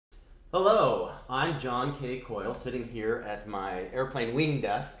Hello, I'm John K. Coyle, sitting here at my airplane wing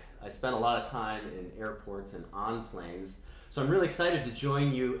desk. I spend a lot of time in airports and on planes, so I'm really excited to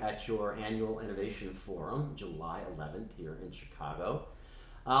join you at your annual Innovation Forum, July 11th, here in Chicago.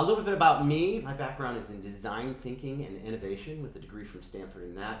 A little bit about me. My background is in design thinking and innovation with a degree from Stanford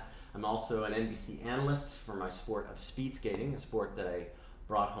in that. I'm also an NBC analyst for my sport of speed skating, a sport that I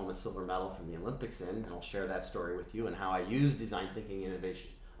brought home a silver medal from the Olympics in, and I'll share that story with you and how I use design thinking innovation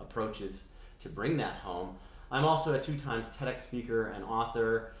approaches to bring that home. I'm also a two-time TEDx speaker and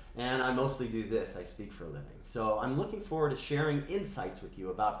author, and I mostly do this. I speak for a living. So I'm looking forward to sharing insights with you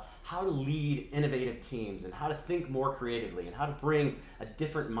about how to lead innovative teams and how to think more creatively and how to bring a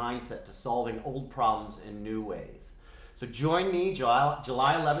different mindset to solving old problems in new ways. So join me July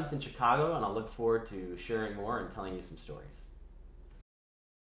 11th in Chicago, and I'll look forward to sharing more and telling you some stories.